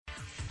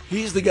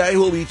He's the guy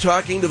who will be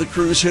talking to the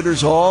Crew's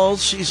hitters all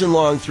season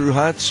long through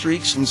hot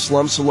streaks and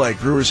slumps alike.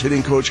 Brewers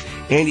hitting coach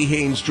Andy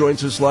Haines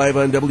joins us live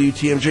on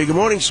WTMJ. Good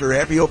morning, sir.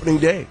 Happy opening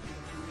day.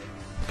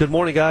 Good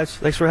morning, guys.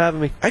 Thanks for having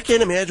me. I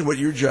can't imagine what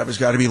your job has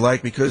got to be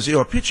like because,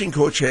 a pitching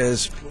coach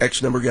has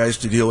X number of guys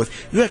to deal with.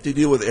 You have to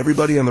deal with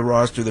everybody on the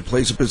roster that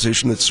plays a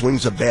position that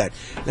swings a bat.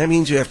 That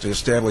means you have to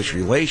establish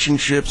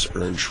relationships,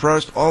 earn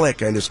trust, all that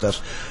kind of stuff.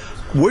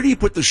 Where do you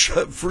put the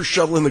first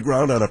shovel in the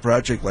ground on a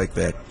project like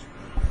that?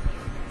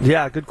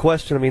 Yeah, good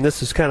question. I mean, this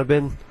has kind of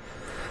been,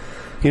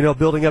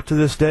 building up to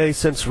this day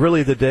since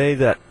really the day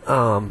that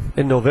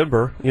in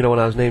November, when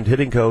I was named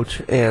hitting coach,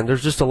 and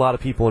there's just a lot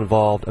of people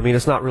involved. I mean,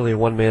 it's not really a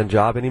one-man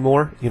job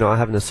anymore. I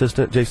have an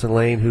assistant, Jason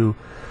Lane, who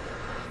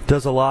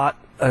does a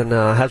lot and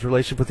has a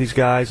relationship with these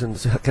guys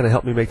and kind of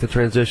helped me make the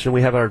transition.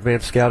 We have our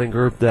advanced scouting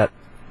group that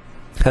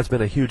has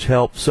been a huge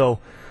help. So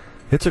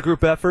it's a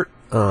group effort.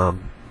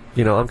 I'm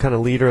kind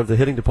of leader of the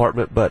hitting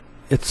department, but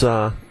it's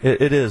kind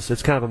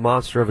of a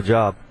monster of a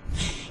job.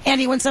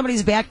 Andy, when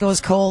somebody's bat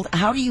goes cold,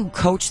 how do you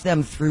coach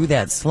them through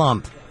that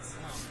slump?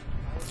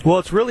 Well,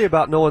 it's really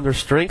about knowing their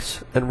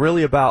strengths and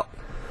really about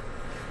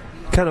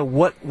kind of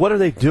what are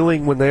they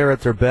doing when they're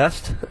at their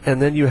best,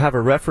 and then you have a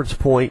reference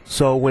point.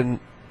 So when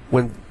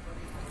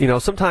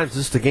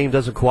sometimes the game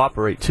doesn't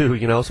cooperate too.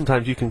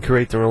 Sometimes you can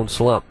create their own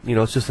slump.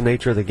 It's just the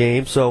nature of the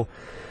game. So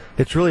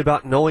it's really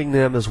about knowing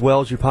them as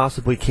well as you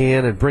possibly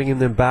can and bringing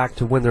them back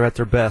to when they're at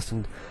their best.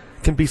 And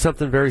can be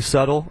something very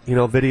subtle.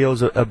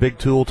 Video's a big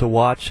tool to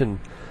watch, and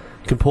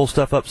you can pull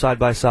stuff up side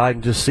by side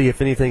and just see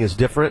if anything is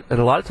different. And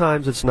a lot of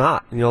times it's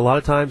not. A lot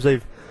of times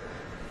in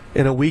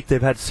a week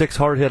they've had 6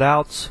 hard hit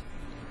outs.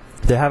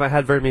 They haven't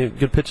had very many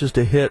good pitches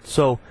to hit.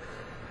 So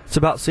it's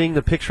about seeing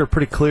the picture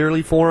pretty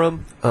clearly for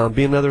them,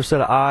 being another set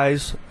of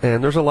eyes.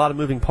 And there's a lot of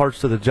moving parts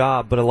to the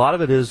job, but a lot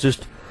of it is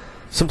just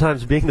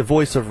sometimes being the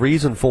voice of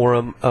reason for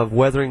them, of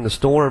weathering the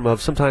storm,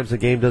 of sometimes the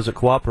game doesn't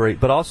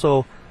cooperate, but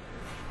also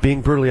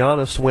being brutally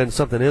honest when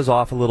something is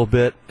off a little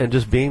bit and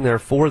just being there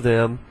for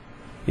them,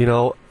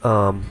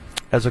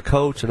 as a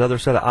coach, another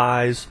set of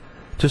eyes,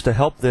 just to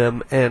help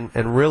them.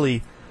 And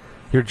really,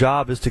 your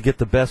job is to get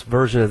the best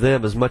version of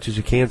them as much as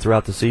you can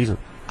throughout the season.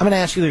 I'm going to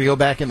ask you to go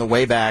back in the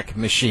Wayback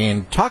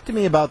Machine. Talk to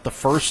me about the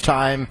first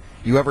time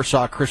you ever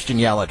saw Christian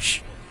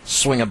Yelich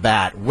swing a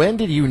bat. When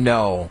did you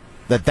know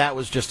that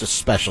was just a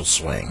special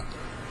swing?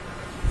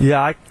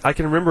 Yeah, I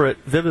can remember it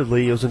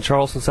vividly. It was in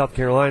Charleston, South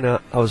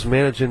Carolina. I was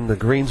managing the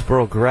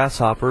Greensboro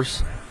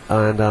Grasshoppers,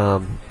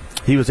 and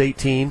he was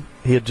 18.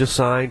 He had just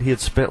signed. He had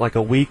spent like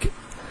a week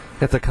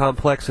at the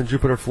complex in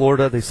Jupiter,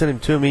 Florida. They sent him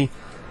to me.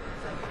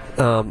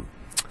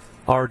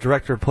 Our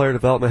director of player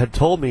development had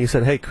told me, he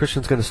said, hey,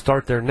 Christian's going to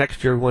start there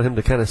next year. We want him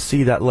to kind of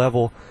see that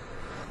level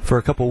for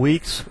a couple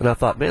weeks. And I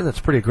thought, man,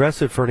 that's pretty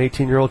aggressive for an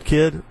 18-year-old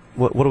kid.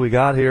 What do we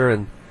got here?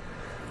 And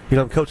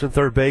I'm coaching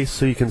third base,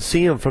 so you can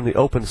see him from the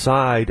open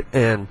side,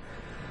 and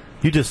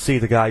you just see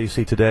the guy you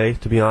see today,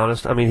 to be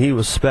honest. I mean, he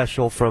was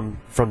special from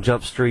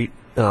Jump Street,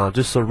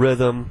 just the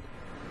rhythm,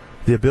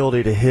 the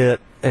ability to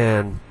hit,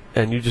 and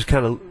you just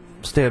kind of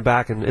stand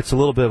back, and it's a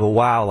little bit of a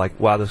wow, like,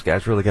 wow, this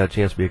guy's really got a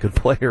chance to be a good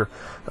player.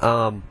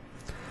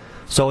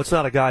 So it's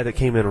not a guy that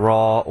came in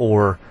raw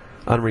or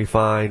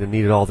unrefined and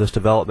needed all this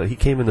development. He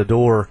came in the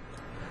door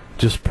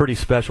just pretty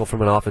special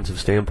from an offensive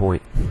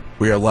standpoint.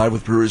 We are live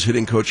with Brewers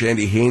hitting coach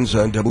Andy Haines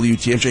on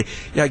WTMJ.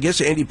 Yeah, I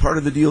guess, Andy, part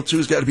of the deal, too,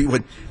 has got to be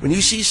when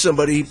you see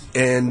somebody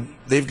and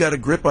they've got a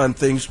grip on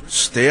things,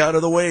 stay out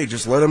of the way.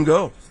 Just let them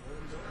go.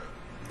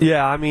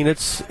 Yeah, I mean,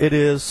 it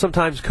is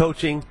sometimes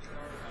coaching.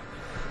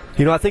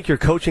 I think you're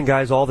coaching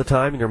guys all the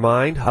time in your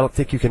mind. I don't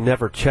think you can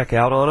never check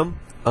out on them.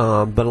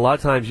 But a lot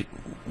of times,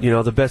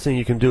 the best thing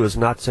you can do is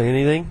not say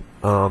anything.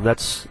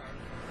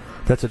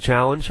 That's a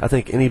challenge. I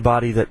think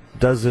anybody that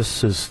does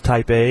this is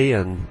type A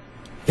and,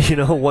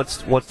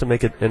 wants to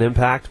make an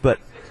impact. But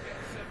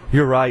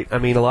you're right. I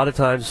mean, a lot of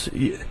times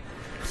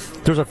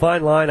there's a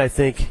fine line, I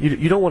think.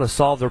 You don't want to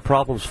solve their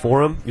problems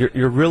for them.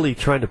 You're really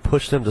trying to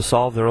push them to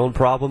solve their own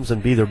problems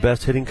and be their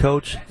best hitting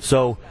coach.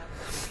 So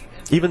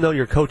even though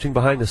you're coaching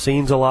behind the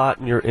scenes a lot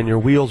and your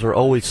wheels are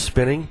always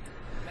spinning,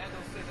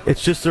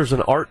 it's just there's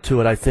an art to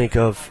it, I think,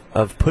 of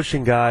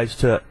pushing guys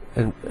to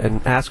and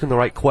asking the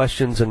right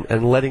questions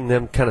and letting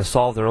them kind of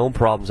solve their own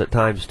problems at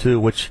times too,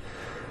 which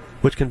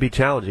can be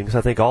challenging because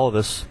I think all of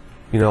us,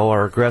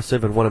 are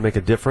aggressive and want to make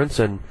a difference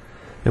and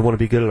want to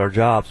be good at our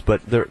jobs.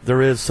 But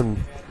there is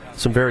some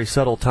very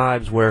subtle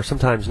times where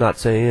sometimes not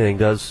saying anything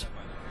does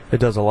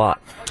a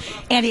lot.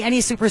 Andy, any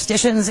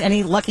superstitions,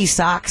 any lucky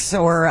socks,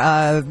 or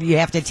you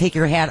have to take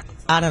your hat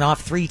on and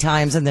off 3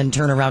 times and then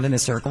turn around in a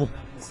circle?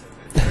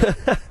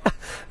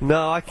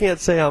 No, I can't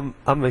say I'm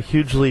a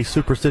hugely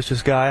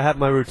superstitious guy. I have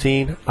my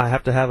routine. I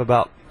have to have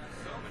about,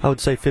 I would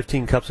say,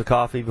 15 cups of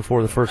coffee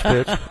before the first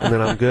pitch, and then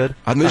I'm good.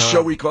 On this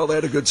show, we call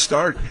that a good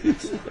start.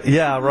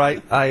 Yeah,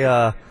 right.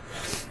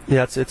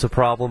 It's a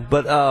problem.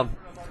 But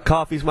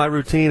coffee's my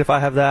routine. If I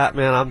have that,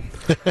 man,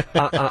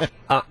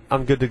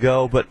 I'm good to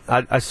go. But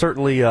I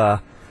certainly,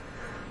 I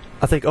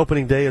think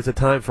opening day is a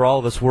time for all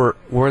of us.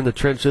 We're in the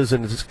trenches,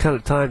 and it's kind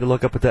of time to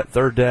look up at that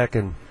third deck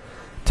and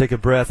take a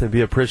breath and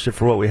be appreciative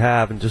for what we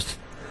have, and just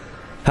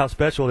how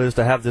special it is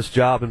to have this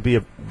job and be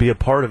a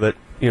part of it,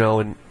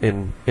 in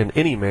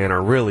any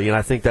manner, really. And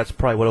I think that's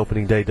probably what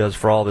opening day does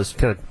for all of us.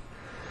 Kind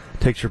of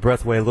takes your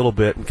breath away a little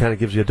bit and kind of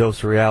gives you a dose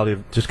of reality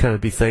of just kind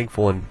of be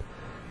thankful and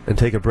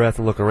take a breath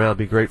and look around,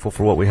 be grateful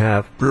for what we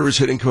have. Brewers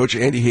hitting coach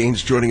Andy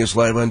Haines joining us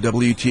live on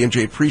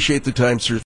WTMJ. Appreciate the time, sir.